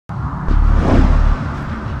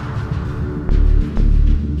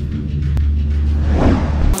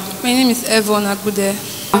My name is Evon Agude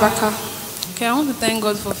Baka. Okay, I want to thank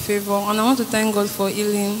God for favor, and I want to thank God for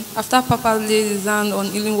healing. After Papa laid his hand on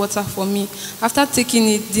healing water for me, after taking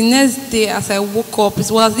it, the next day as I woke up,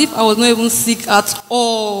 it was as if I was not even sick at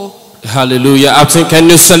all. Hallelujah. Absent, can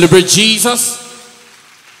you celebrate Jesus?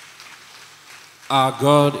 Our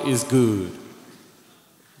God is good.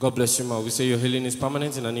 God bless you, ma. We say your healing is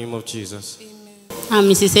permanent in the name of Jesus. Amen. I'm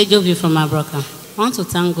Mrs. Ejobi from Abraka. I want to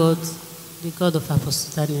thank God, the God of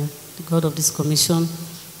Apostle Daniel, the God of this commission.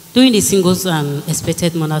 During the Singles and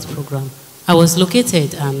Expected Mothers program, I was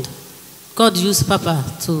located and God used Papa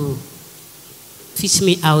to fish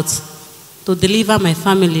me out, to deliver my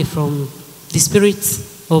family from the spirit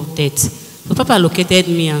of death. So Papa located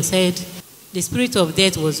me and said, the spirit of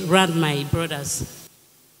death was around my brothers.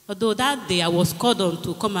 Although that day I was called on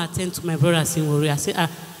to come attend to my brothers in Warrior. I said, I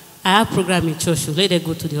have program in church, so let them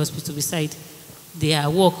go to the hospital beside their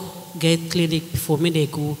work, get clinic before me, they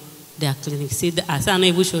go their clinic. Say, I said, I'm not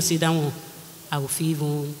even sure, see that one, I will feel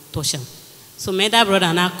even touch them. So my other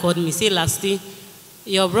brother now called me, say, lastly,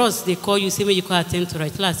 your bros, they call you, say, me you can attend to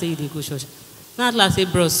right. Last say, they go church. Not last say,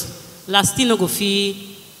 bros, lastly, no go feel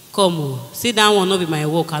come. Say that one, not be my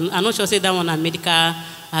work. I'm not sure, say that one, a medical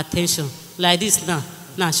attention. Like this now.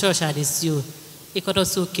 Now, church I see you. He could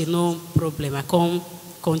also okay, no problem. I come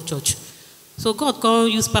church. So God can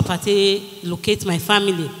use Papa to locate my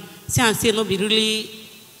family. Say and say no be really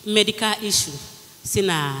medical issue. Say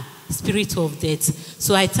na spirit of death.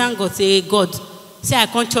 So I thank God. Say God. Say I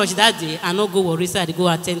come church that day. I no go worry. Say I go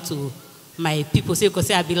attend to my people. Say because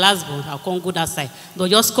say I be last born. I can't go that side. Don't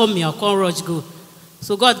just come me. I can't rush go.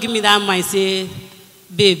 So God give me that mind. Say,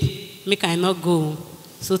 babe, make I not go.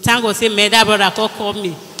 So thank God, say, my that brother call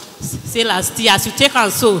me. Say last year, as you take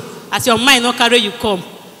and so, as your mind not carry you come,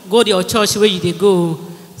 go to your church where you they go.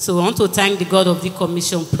 So I want to thank the God of the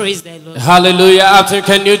commission. Praise the Lord. Hallelujah. After,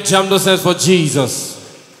 can you jump those hands for Jesus?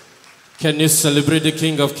 Can you celebrate the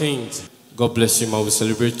King of Kings? God bless you, ma. We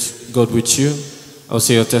celebrate God with you. I'll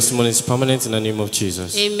say your testimony is permanent in the name of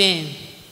Jesus. Amen.